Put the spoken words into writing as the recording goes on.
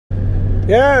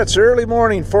Yeah, it's early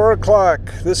morning, 4 o'clock.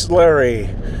 This is Larry.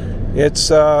 It's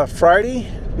Friday,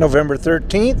 November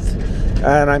 13th,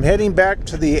 and I'm heading back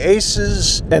to the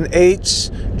Aces and Eights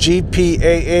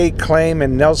GPAA claim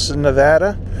in Nelson,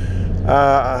 Nevada.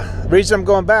 The reason I'm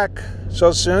going back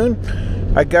so soon,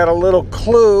 I got a little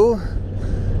clue.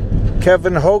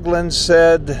 Kevin Hoagland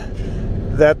said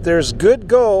that there's good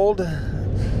gold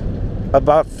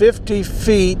about 50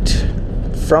 feet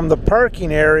from the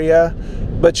parking area,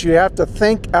 but you have to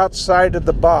think outside of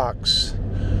the box.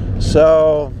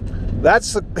 So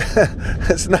that's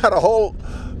it's not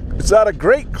a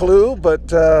great clue,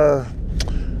 but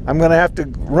I'm gonna have to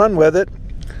run with it.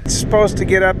 It's supposed to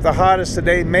get up the hottest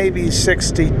today, maybe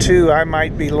 62. I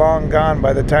might be long gone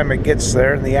by the time it gets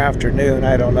there in the afternoon.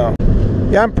 I don't know.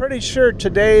 Yeah, I'm pretty sure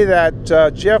today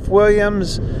that Jeff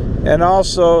Williams and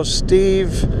also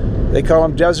Steve, they call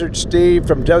him Desert Steve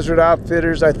from Desert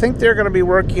Outfitters, I think they're going to be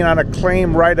working on a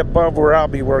claim right above where I'll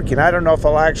be working. I don't know if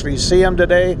I'll actually see them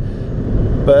today,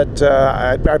 but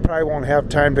I probably won't have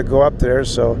time to go up there.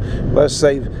 So unless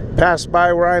they pass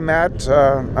by where I'm at,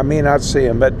 I may not see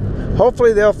them. But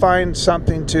hopefully they'll find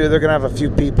something too. They're going to have a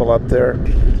few people up there.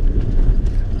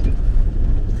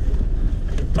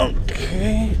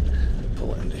 Okay,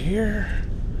 pull into here.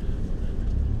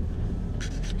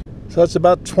 So it's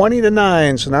about 20 to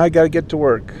 9, so now I got to get to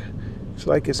work. Looks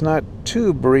like it's not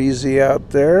too breezy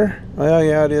out there. Well,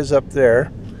 yeah, it is up there,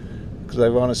 because I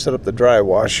want to set up the dry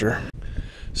washer.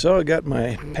 So I got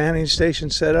my panning station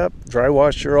set up, dry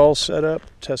washer all set up,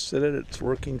 tested it, it's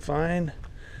working fine.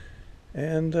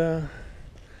 And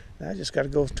I just got to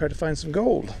go try to find some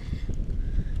gold.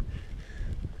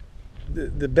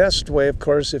 The best way, of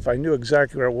course, if I knew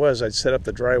exactly where it was, I'd set up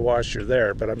the dry washer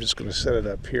there, but I'm just going to set it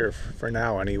up here for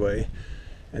now anyway,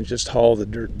 and just haul the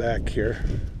dirt back here.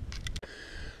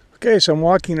 Okay, so I'm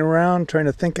walking around trying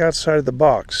to think outside of the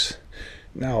box.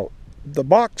 Now, the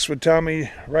box would tell me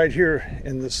right here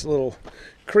in this little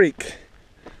creek,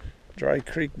 dry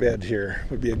creek bed here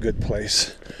would be a good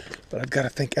place, but I've got to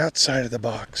think outside of the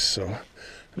box, so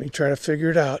let me try to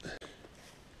figure it out.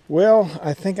 Well,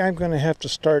 I think I'm going to have to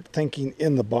start thinking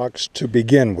in the box to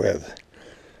begin with.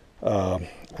 I'm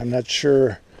not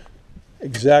sure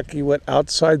exactly what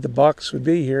outside the box would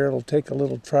be here. It'll take a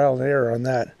little trial and error on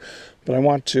that. But I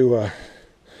want to,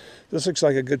 this looks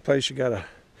like a good place. You got a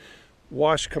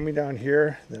wash coming down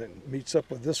here, then it meets up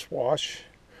with this wash.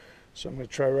 So I'm going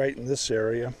to try right in this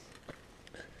area.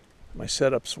 My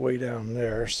setup's way down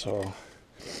there, so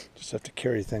just have to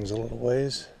carry things a little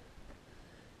ways.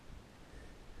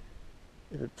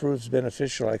 If it proves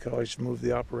beneficial, I could always move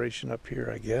the operation up here,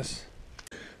 I guess.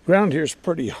 Ground here is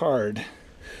pretty hard,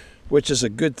 which is a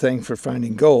good thing for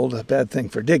finding gold, a bad thing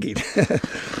for digging.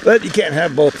 But you can't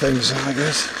have both things, I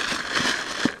guess.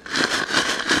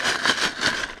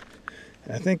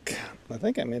 And I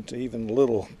think I'm into even a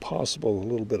little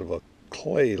bit of a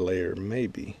clay layer,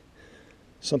 maybe.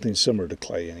 Something similar to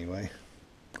clay, anyway.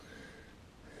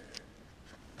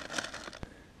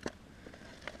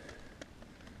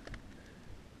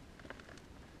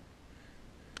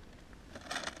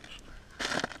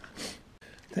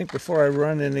 I think before I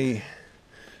run any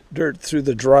dirt through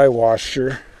the dry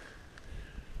washer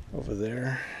over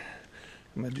there,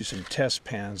 I'm going to do some test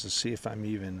pans to see if I'm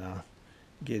even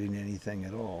getting anything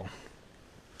at all.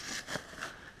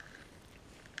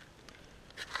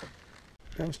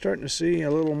 I'm starting to see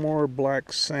a little more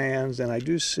black sands, and I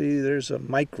do see there's a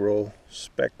micro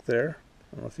speck there.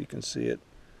 I don't know if you can see it.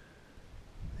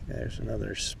 There's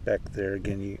another speck there.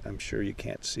 Again, I'm sure you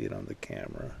can't see it on the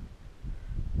camera.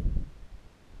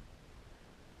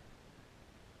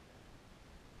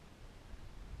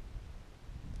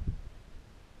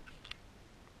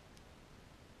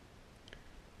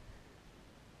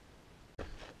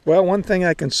 Well, one thing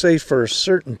I can say for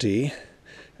certainty,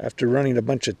 after running a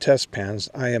bunch of test pans,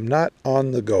 I am not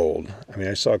on the gold. I mean,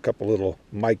 I saw a couple little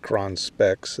micron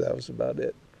specks. That was about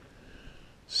it.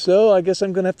 So I guess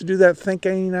I'm going to have to do that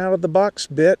thinking out of the box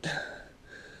bit.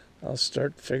 I'll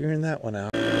start figuring that one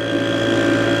out.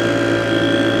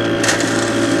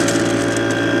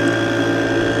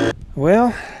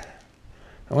 Well,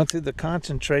 I went through the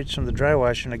concentrates from the dry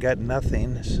washer and I got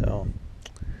nothing, so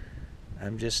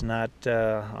I'm just not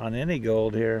on any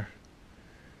gold here.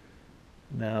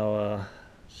 Now,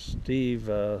 Steve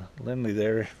Lindley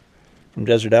there from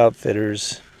Desert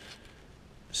Outfitters,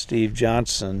 Steve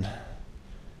Johnson,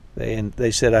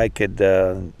 they said I could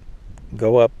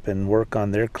go up and work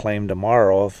on their claim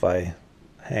tomorrow if I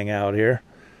hang out here.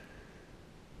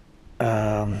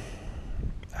 I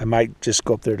might just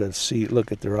go up there to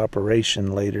look at their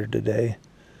operation later today.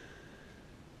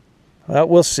 Well,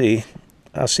 we'll see.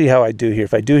 I'll see how I do here.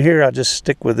 If I do here, I'll just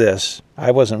stick with this.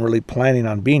 I wasn't really planning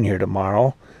on being here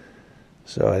tomorrow,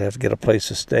 so I'd have to get a place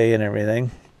to stay and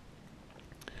everything.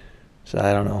 So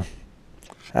I don't know.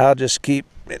 I'll just keep.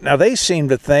 Now they seem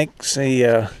to think. See,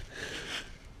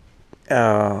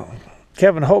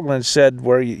 Kevin Hoagland said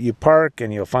where you park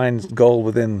and you'll find gold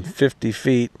within 50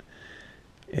 feet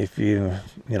if you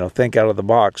think out of the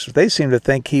box. They seem to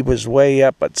think he was way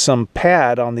up at some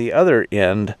pad on the other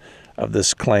end of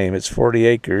this claim. It's 40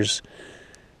 acres.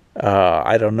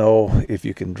 I don't know if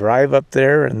you can drive up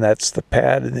there and that's the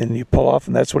pad and then you pull off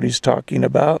and that's what he's talking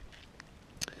about.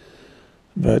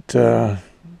 But I'm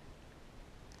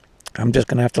just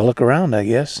going to have to look around, I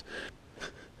guess.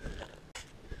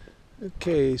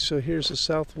 Okay, so here's the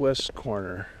southwest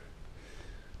corner.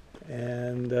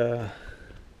 And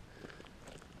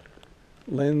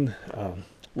Lynn,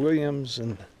 Williams,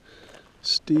 and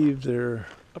Steve, they're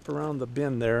up around the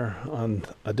bend there on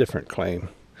a different claim.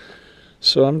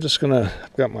 So I'm just going to,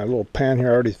 I've got my little pan here,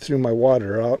 I already threw my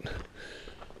water out.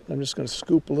 I'm just going to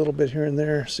scoop a little bit here and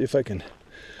there, see if I can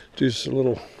do just a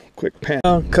little quick pan.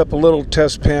 A couple little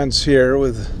test pans here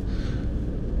with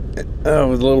a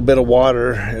little bit of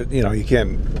water. You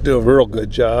can't do a real good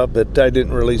job, but I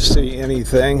didn't really see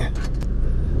anything.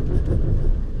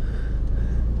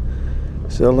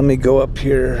 So let me go up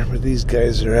here where these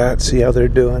guys are at, see how they're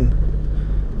doing.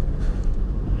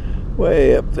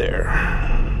 Way up there.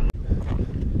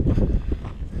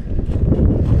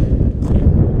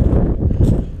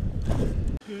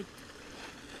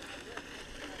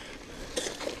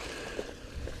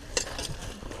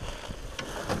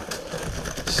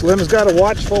 Slim's got a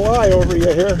watchful eye over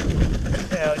you here.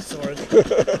 Yeah, sort of.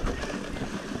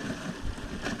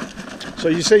 So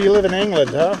you say you live in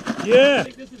England, huh? Yeah. I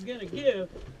think this is gonna give,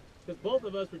 because both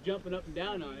of us were jumping up and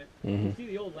down on it. You see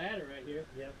the old ladder right here?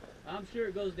 Yep. I'm sure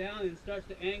it goes down and starts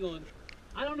to angle. And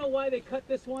I don't know why they cut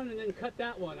this one and then cut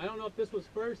that one. I don't know if this was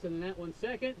first and then that one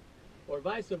second, or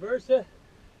vice versa.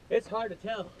 It's hard to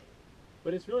tell.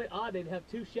 But it's really odd they'd have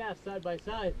two shafts side by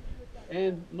side.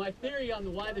 And my theory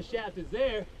on why the shaft is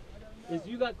there is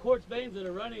you got quartz veins that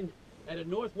are running at a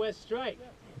northwest strike.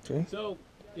 Okay. So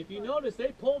if you notice,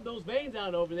 they pulled those veins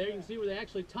out over there. You can see where they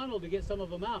actually tunneled to get some of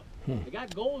them out. They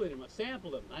got gold in them. I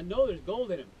sampled them. I know there's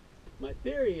gold in them. My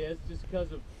theory is, just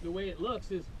because of the way it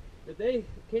looks, is that they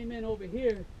came in over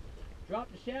here,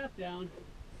 dropped the shaft down,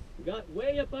 got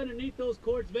way up underneath those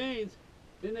quartz veins,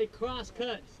 then they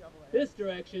cross-cut this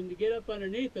direction to get up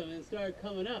underneath them and started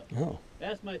coming up. Oh.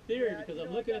 That's my theory, because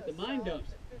I'm looking at the mine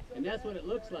dumps, and that's what it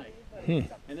looks like. And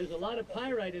there's a lot of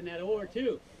pyrite in that ore,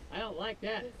 too. I don't like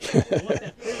that. I want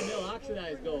that pre-mill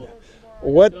oxidized gold.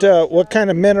 What kind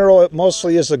of mineral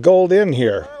mostly is the gold in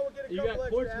here? You got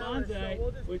quartz monzite,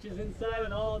 which is inside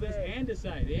of all this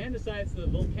andesite. The andesite's the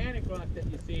volcanic rock that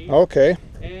you see. Okay.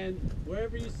 And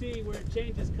wherever you see where it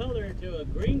changes color to a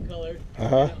green color,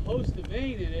 and it hosts a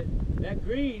vein in it, that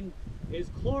green is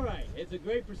chlorite. It's a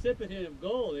great precipitant of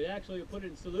gold. It actually will put it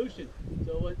in solution.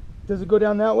 So what? Does it go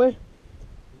down that way?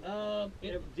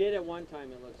 It did at one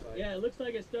time, it looks like. Yeah, it looks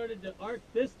like it started to arc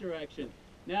this direction.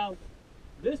 Now,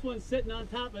 this one's sitting on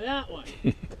top of that one.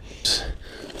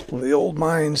 One of the old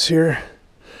mines here.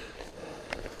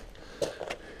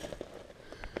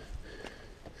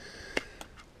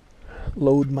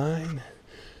 Lode mine.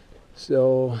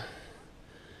 So,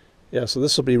 yeah, so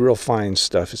this will be real fine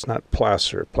stuff. It's not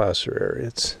placer area.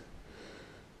 It's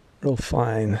real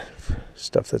fine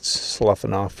stuff that's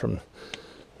sloughing off from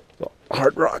the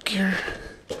hard rock here.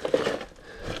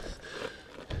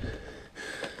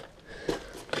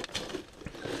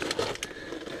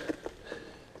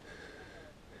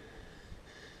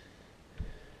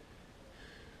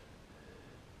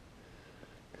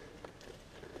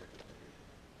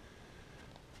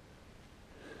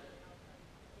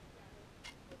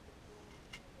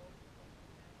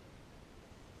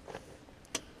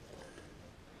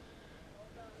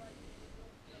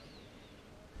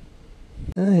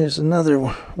 Here's another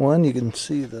one. You can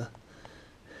see the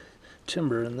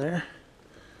timber in there.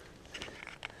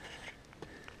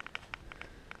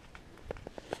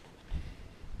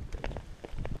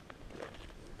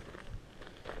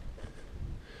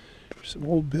 There's an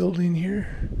old building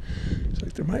here. Looks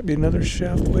like there might be another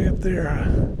shaft way up there.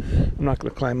 I'm not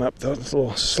going to climb up though. It's a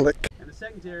little slick. And the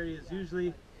secondary is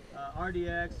usually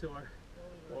RDX or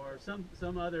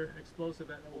some other explosive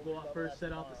that will go off first,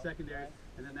 set off the secondary,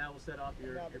 and then that will set off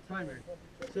your primary.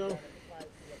 So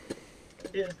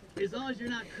as long as you're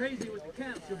not crazy with the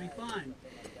caps, you'll be fine.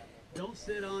 Don't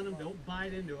sit on them, don't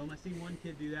bite into them. I seen one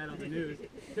kid do that on the news.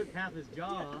 Took half his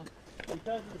jaw off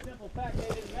because of the simple fact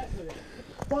they didn't mess with it.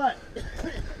 But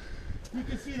you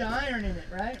can see the iron in it,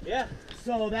 right? Yeah.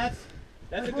 So that's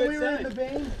a when good we were sign. in the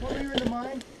vein, when we were in the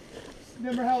mine.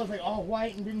 Remember how it was like all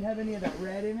white and didn't have any of that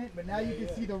red in it? But now you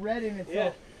can see the red in it. So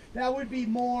Yeah. that would be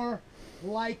more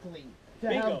likely to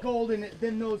Bingo. have gold in it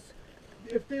than those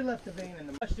if they left the vein in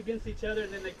the Pushed against each other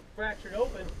and then they fractured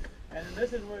open. And then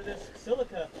this is where this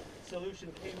silica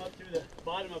solution came up through the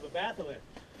bottom of a batholith.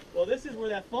 Well, this is where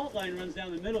that fault line runs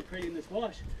down the middle, creating this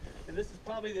wash. And this is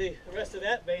probably the rest of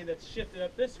that vein that's shifted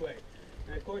up this way.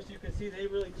 And of course, you can see they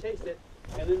really chased it.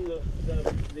 And then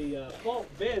the fault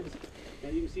bends,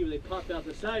 and you can see where they popped out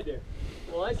the side there.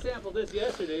 Well, I sampled this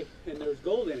yesterday, and there's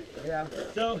gold in it. Yeah.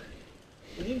 So,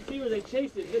 and you can see where they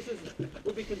chased it. This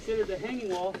would be considered the hanging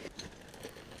wall.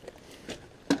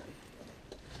 There's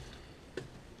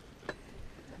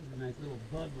a nice little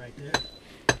bug right there.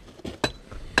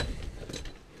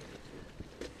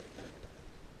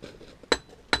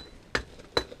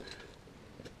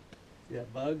 See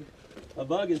that bug? A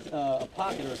bug is a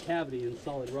pocket or a cavity in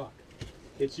solid rock.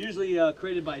 It's usually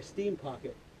created by a steam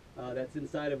pocket that's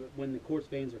inside of it when the quartz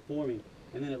veins are forming,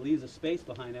 and then it leaves a space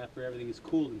behind after everything is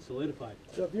cooled and solidified.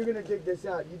 So if you're gonna dig this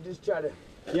out, you just try to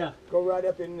Yeah. go right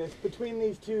up in this between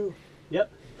these two Yep.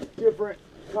 different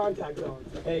contact zones.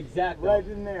 Exactly. Right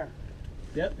in there.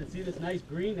 Yep. And see this nice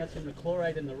green? That's from the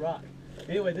chloride in the rock.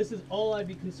 Anyway, this is all I'd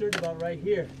be concerned about right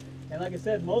here. And like I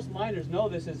said, most miners know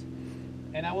this is,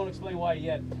 and I won't explain why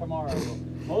yet, tomorrow.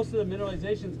 Most of the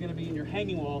mineralization is going to be in your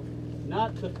hanging wall,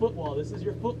 not the foot wall. This is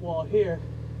your foot wall here,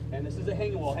 and this is a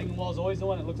hanging wall. Hanging wall is always the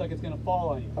one that looks like it's going to fall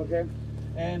on you. Okay.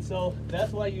 And so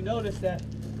that's why you notice that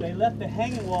they left the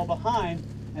hanging wall behind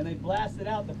and they blasted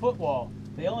out the foot wall.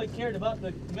 They only cared about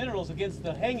the minerals against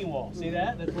the hanging wall. See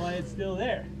that? That's why it's still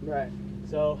there. Right.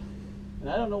 So, and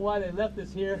I don't know why they left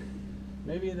this here.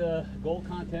 Maybe the gold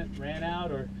content ran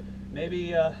out, or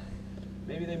maybe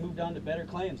maybe they moved on to better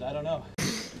claims. I don't know.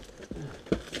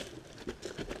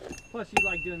 Plus, you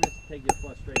like doing this to take your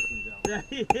frustrations out.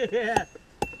 Yeah.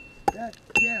 That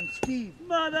damn Steve.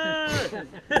 Mother!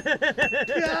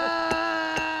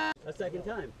 A second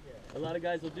time. A lot of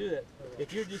guys will do that.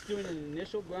 If you're just doing an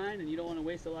initial grind and you don't want to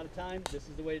waste a lot of time, this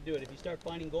is the way to do it. If you start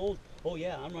finding gold, oh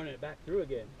yeah, I'm running it back through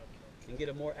again and get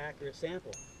a more accurate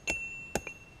sample.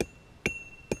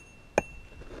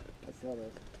 I saw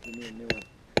those. Give me a new one.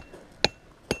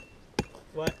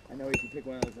 What? I know we can pick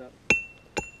one of those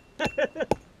up.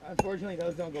 Unfortunately,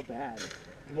 those don't go bad.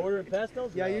 Mortar and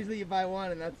pestles? Yeah, No. usually you buy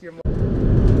one and that's your.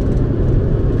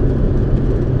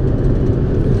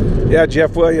 Yeah,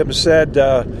 Jeff Williams said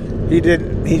he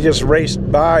just raced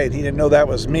by and he didn't know that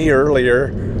was me earlier.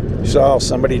 He saw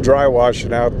somebody dry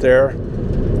washing out there,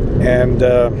 and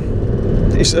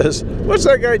he says, "What's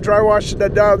that guy dry washing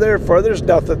that down there for? There's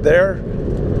nothing there."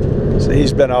 So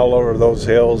he's been all over those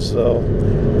hills, so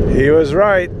he was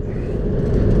right.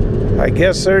 I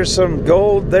guess there's some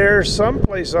gold there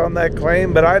someplace on that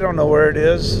claim, but I don't know where it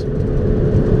is.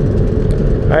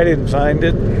 I didn't find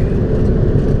it.